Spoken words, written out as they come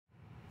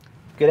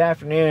Good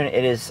afternoon.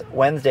 It is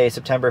Wednesday,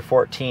 September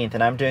 14th,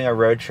 and I'm doing a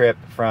road trip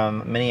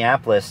from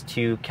Minneapolis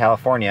to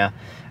California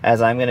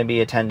as I'm going to be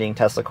attending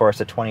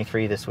TeslaCorsa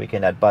 23 this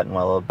weekend at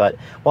Buttonwillow. But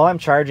while I'm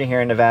charging here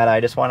in Nevada,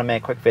 I just want to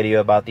make a quick video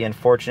about the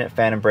unfortunate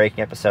phantom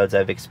braking episodes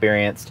I've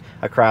experienced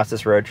across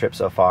this road trip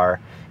so far.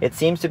 It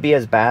seems to be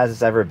as bad as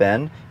it's ever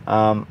been.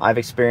 I've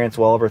experienced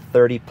well over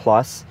 30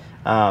 plus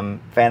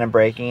phantom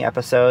braking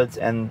episodes,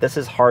 and this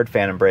is hard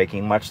phantom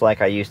braking, much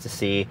like I used to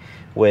see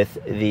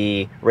with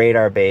the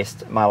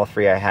radar-based Model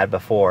 3 I had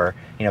before,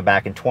 you know,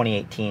 back in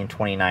 2018,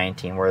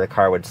 2019, where the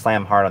car would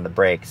slam hard on the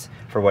brakes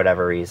for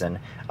whatever reason.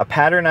 A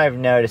pattern I've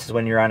noticed is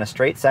when you're on a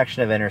straight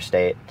section of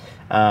interstate,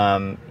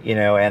 you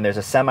know, and there's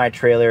a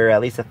semi-trailer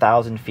at least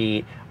 1,000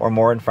 feet or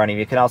more in front of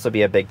you. It can also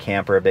be a big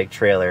camper, a big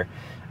trailer.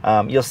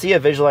 You'll see a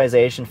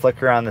visualization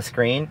flicker on the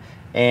screen,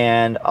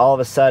 and all of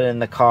a sudden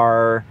the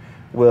car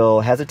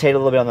will hesitate a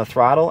little bit on the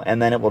throttle,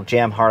 and then it will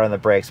jam hard on the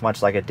brakes,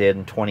 much like it did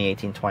in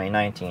 2018,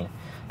 2019.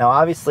 Now,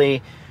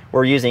 obviously,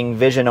 we're using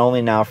vision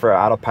only now for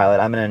autopilot.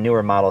 I'm in a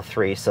newer Model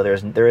 3, so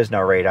there is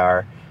no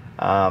radar.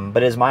 But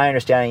it is my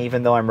understanding,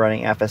 even though I'm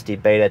running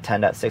FSD Beta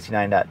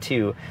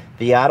 10.69.2,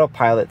 the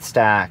autopilot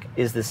stack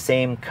is the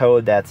same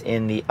code that's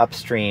in the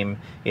upstream,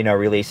 you know,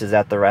 releases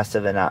that the rest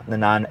of the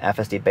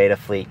non-FSD Beta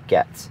fleet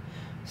gets.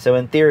 So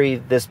in theory,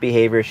 this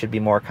behavior should be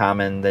more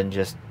common than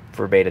just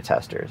for beta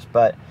testers.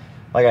 But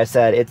like I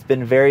said, it's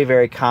been very,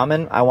 very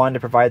common. I wanted to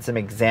provide some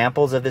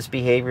examples of this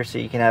behavior so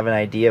you can have an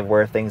idea of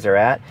where things are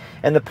at.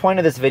 And the point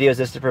of this video is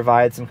just to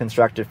provide some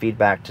constructive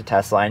feedback to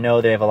Tesla. I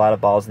know they have a lot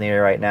of balls in the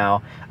air right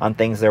now on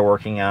things they're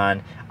working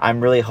on.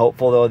 I'm really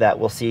hopeful, though, that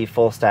we'll see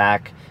full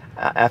stack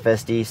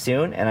FSD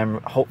soon, and I'm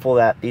hopeful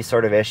that these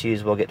sort of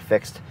issues will get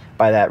fixed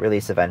by that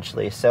release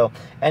eventually. So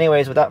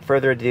anyways, without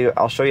further ado,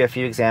 I'll show you a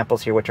few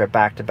examples here which are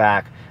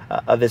back-to-back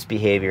of this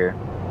behavior.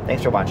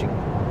 Thanks for watching.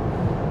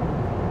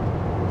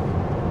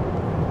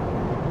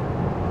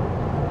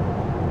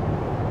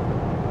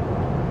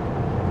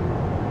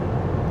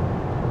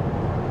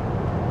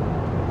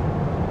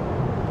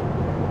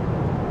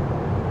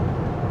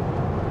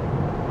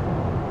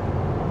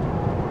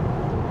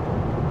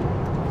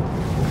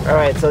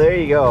 Alright, so there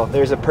you go.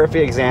 There's a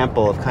perfect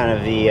example of kind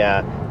of the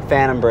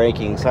phantom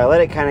braking. So I let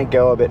it kind of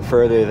go a bit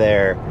further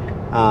there,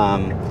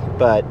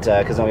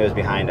 because nobody was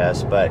behind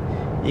us. But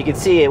you can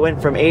see it went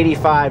from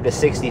 85 to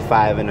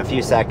 65 in a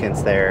few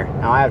seconds there.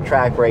 Now I have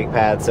track brake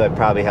pads, so it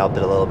probably helped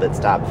it a little bit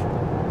stop,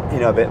 you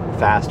know, a bit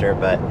faster.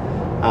 But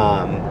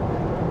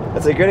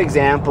it's a good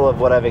example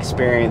of what I've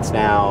experienced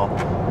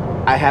now.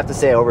 I have to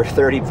say over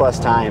 30 plus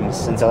times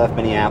since I left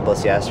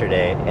Minneapolis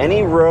yesterday.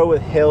 Any road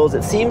with hills,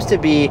 it seems to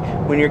be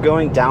when you're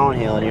going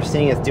downhill, and you're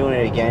seeing it's doing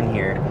it again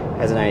here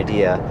as an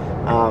idea.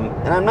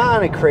 And I'm not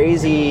on a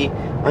crazy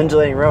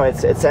undulating road.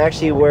 It's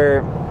actually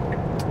where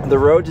the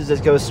road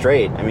just goes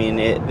straight. I mean,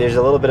 there's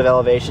a little bit of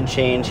elevation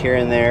change here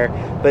and there,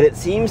 but it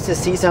seems to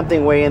see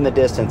something way in the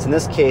distance. In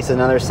this case,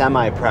 another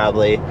semi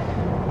probably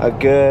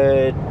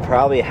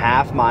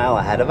half mile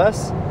ahead of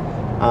us.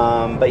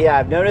 But yeah,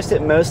 I've noticed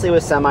it mostly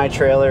with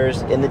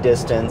semi-trailers in the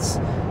distance,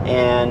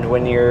 and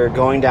when you're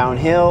going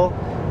downhill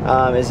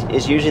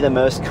is usually the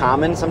most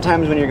common.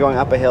 Sometimes when you're going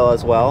up a hill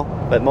as well,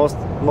 but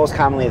most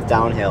commonly it's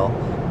downhill.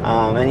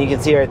 And you can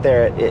see right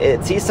there,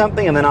 it sees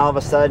something, and then all of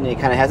a sudden it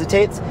kind of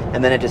hesitates,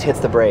 and then it just hits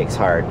the brakes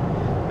hard.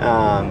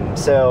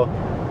 So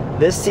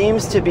this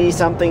seems to be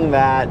something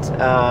that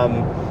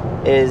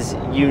is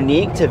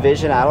unique to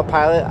Vision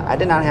Autopilot. I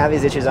did not have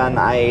these issues on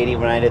the I-80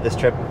 when I did this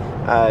trip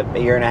a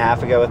year and a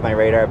half ago with my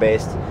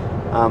radar-based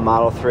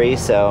Model 3,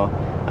 so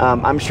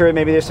I'm sure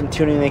maybe there's some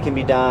tuning that can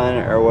be done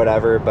or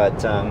whatever,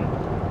 but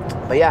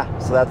yeah,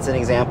 so that's an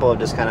example of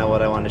just kind of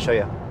what I wanted to show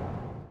you.